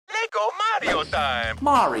Mario time!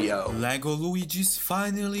 Mario! LEGO Luigi's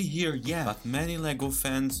finally here, yeah, but many LEGO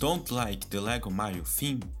fans don't like the LEGO Mario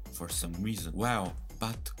theme for some reason. Well,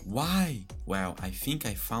 but why? Well, I think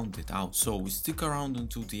I found it out, so stick around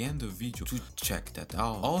until the end of the video to check that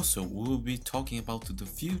out. Also, we will be talking about the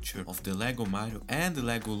future of the LEGO Mario and the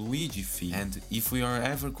LEGO Luigi theme, and if we are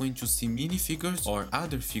ever going to see minifigures or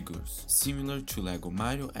other figures similar to LEGO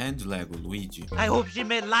Mario and LEGO Luigi. I hope she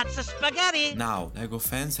made lots of spaghetti! Now, LEGO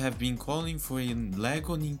fans have been calling for a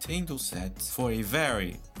LEGO Nintendo set for a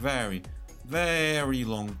very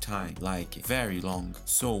long time, like very long.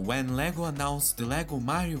 So when LEGO announced the LEGO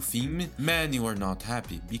Mario theme, many were not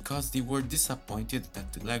happy because they were disappointed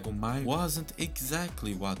that the LEGO Mario wasn't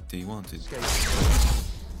exactly what they wanted.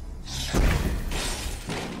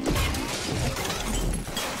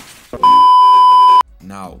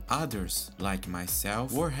 Now, others, like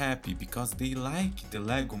myself, were happy because they like the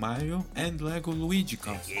LEGO Mario and LEGO Luigi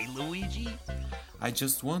concept. Hey, Luigi? I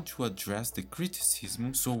just want to address the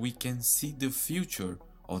criticism so we can see the future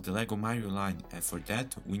of the LEGO Mario line, and for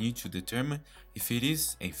that we need to determine if it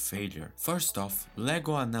is a failure. First off,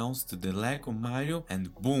 LEGO announced the LEGO Mario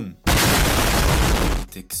and boom!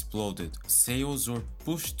 It exploded. Sales were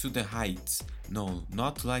pushed to the heights. No,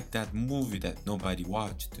 not like that movie that nobody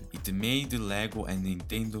watched. It made LEGO and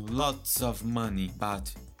Nintendo lots of money,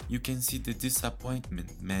 but you can see the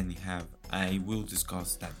disappointment many have. I will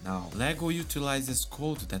discuss that now. LEGO utilizes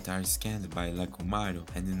code that are scanned by LEGO Mario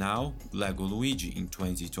and now LEGO Luigi in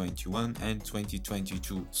 2021 and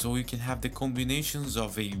 2022. So you can have the combinations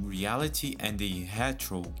of a reality and a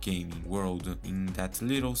retro gaming world in that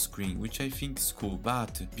little screen, which I think is cool.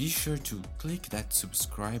 But be sure to click that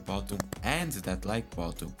subscribe button and that like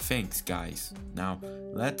button. Thanks guys. Now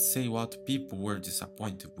let's say what people were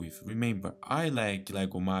disappointed with. Remember, I like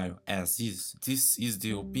LEGO Mario as is. This is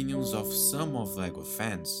the opinions of some of LEGO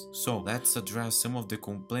fans. So let's address some of the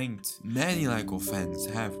complaints many LEGO fans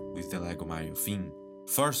have with the LEGO Mario theme.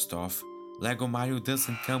 First off, LEGO Mario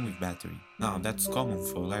doesn't come with battery. Now that's common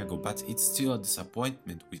for LEGO, but it's still a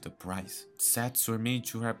disappointment with the price. Sets were made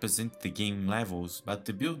to represent the game levels, but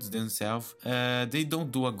the builds themselves, they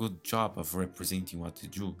don't do a good job of representing what they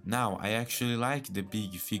do. Now, I actually like the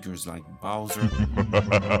big figures like Bowser,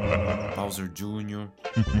 Bowser Jr.,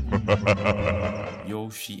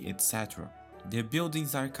 Yoshi, etc. The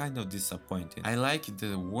buildings are kind of disappointing. I like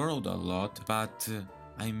the world a lot, but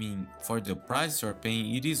I mean, for the price you're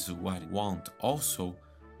paying, it is what I want. Also,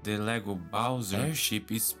 the LEGO Bowser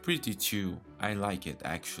airship is pretty chill. I like it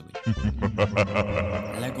actually.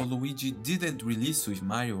 LEGO Luigi didn't release with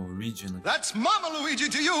Mario originally. That's Mama Luigi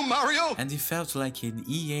to you, Mario! And it felt like an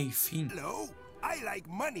EA thing. Hello? I like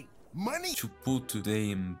money. Money? To put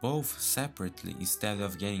them both separately instead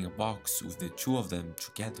of getting a box with the two of them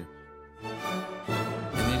together.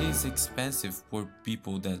 And it is expensive for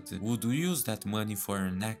people that would use that money for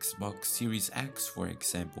an Xbox Series X, for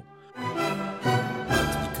example.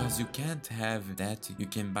 But because you can't have that, you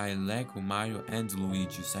can buy LEGO Mario and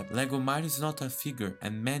Luigi. LEGO Mario is not a figure,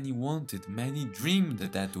 and many dreamed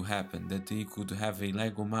that to happen, that they could have a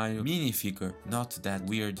LEGO Mario minifigure, not that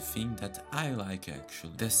weird thing that I like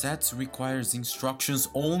actually. The sets requires instructions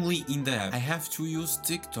only in the app. I have to use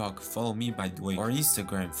TikTok, follow me by the way, or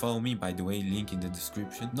Instagram, follow me by the way, link in the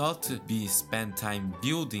description, not spend time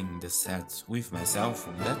building the sets with my cell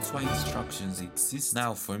phone. That's why instructions exist.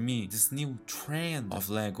 Now for me, this new trend of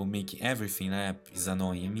LEGO making everything app is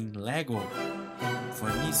annoying. I mean, LEGO for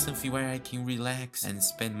me is something where I can relax and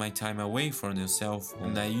spend my time away from the cell phone,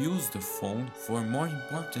 and I use the phone for more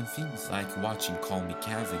important things like watching Call Me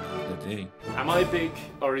Kevin all the day. Am I big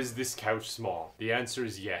or is this couch small? The answer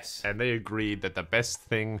is yes. And they agreed that the best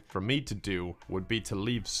thing for me to do would be to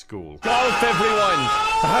leave school. Golf, everyone!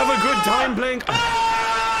 Have a good time playing.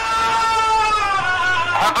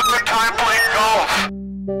 Have a good time playing golf!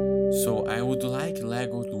 So I would like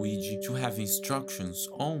LEGO Luigi to have instructions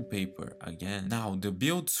on paper again. Now the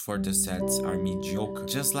builds for the sets are mediocre,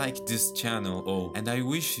 just like this channel. Oh, and I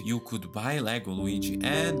wish you could buy LEGO Luigi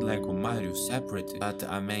and LEGO Mario separate, but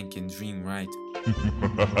a man can dream, right?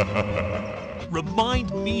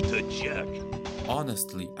 Remind me to check.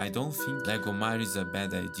 Honestly, I don't think LEGO Mario is a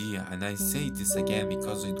bad idea, and I say this again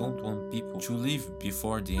because I don't want people to leave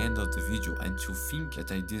before the end of the video and to think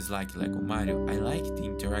that I dislike LEGO Mario. I like the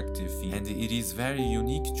interactive thing, and it is very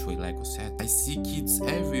unique to a LEGO set. I see kids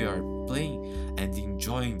everywhere playing and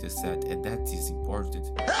enjoying the set, and that is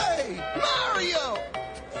important. Hey, Mario!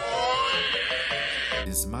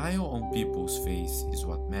 The smile on people's face is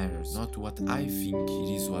what matters, not what I think. It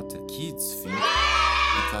is what the kids think.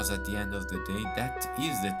 because at the end of the day, that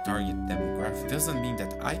is the target demographic. Doesn't mean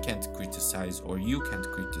that I can't criticize or you can't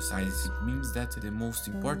criticize. It means that the most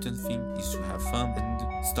important thing is to have fun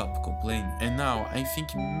and stop complaining. And now I think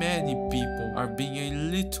many people are being a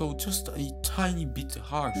little, just a tiny bit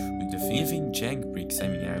harsh with the thing. Even TommyCBricks, I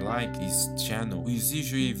mean, I like his channel, who is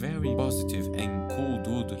usually very positive and cool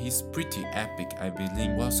dude. He's pretty epic, I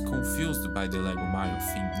believe, was confused by the LEGO Mario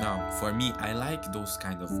thing. Now, for me, I like those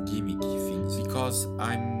kind of gimmicky things because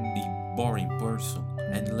I'm a boring person,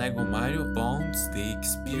 and LEGO Mario bonds the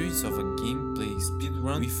experience of a gameplay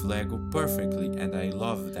speedrun with LEGO perfectly, and I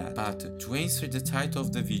love that. But to answer the title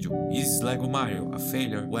of the video, is LEGO Mario a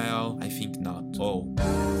failure? Well, I think not. Oh.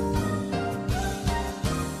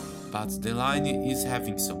 But the line is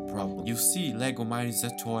having some problem. You see, LEGO Mario is a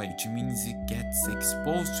toy, which means it gets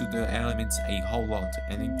exposed to the elements a whole lot,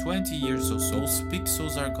 and in 20 years or so, those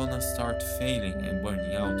pixels are gonna start failing and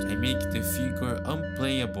burning out and make the figure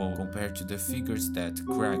unplayable compared to the figures that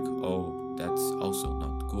crack. Oh, that's also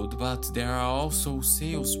not good. But there are also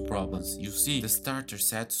sales problems. You see, the starter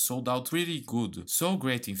set sold out really good. So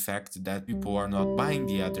great in fact that people are not buying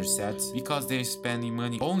the other sets because they're spending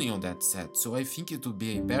money only on that set. So I think it would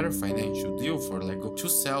be a better financial deal for LEGO to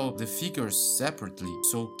sell the figures separately,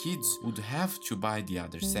 so kids would have to buy the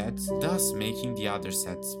other sets, thus making the other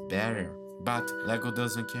sets better. But LEGO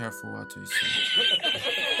doesn't care for what we say.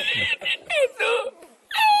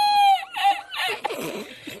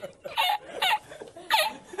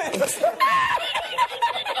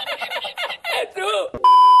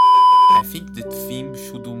 I think the theme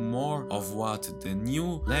should do more of what the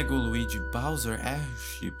new LEGO Luigi Bowser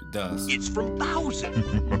airship does. It's from Bowser.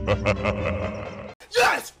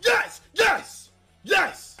 Yes! Yes! Yes!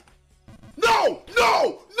 Yes! No!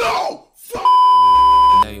 No! No!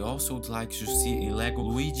 And I also would like to see a LEGO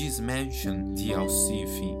Luigi's Mansion DLC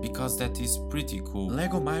theme, because that is pretty cool.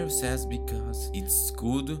 LEGO Mario says because it's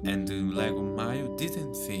good, and the LEGO Mario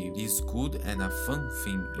didn't fail. It's good and a fun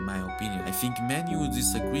thing, in my opinion. I think many would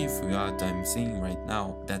disagree with what I'm saying right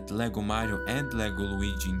now, that LEGO Mario and LEGO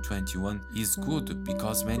Luigi in 21 is good,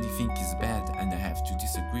 because many think it's bad, and I have to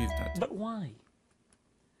disagree with that. But why?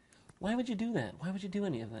 Why would you do that? Why would you do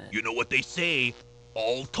any of that? You know what they say,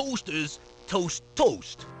 all toasters toast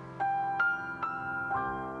toast.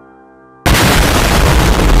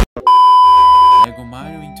 LEGO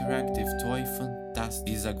Mario Interactive Toy Fantastic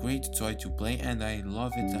is a great toy to play and I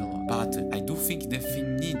love it a lot. But I do think the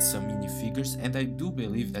thing needs some minifigures, and I do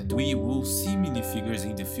believe that we will see minifigures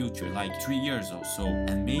in the future, like 3 years or so,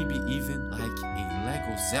 and maybe even like a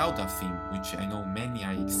LEGO Zelda theme, which I know many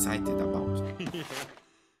are excited about.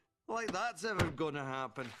 Like that's ever gonna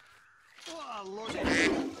happen. What a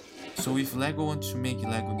load. So if LEGO wants to make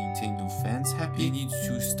LEGO Nintendo fans happy, they need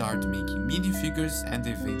to start making minifigures and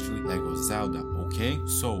eventually LEGO Zelda, okay?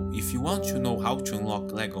 So if you want to know how to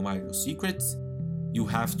unlock LEGO Mario secrets, you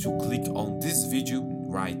have to click on this video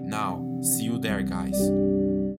right now. See you there, guys.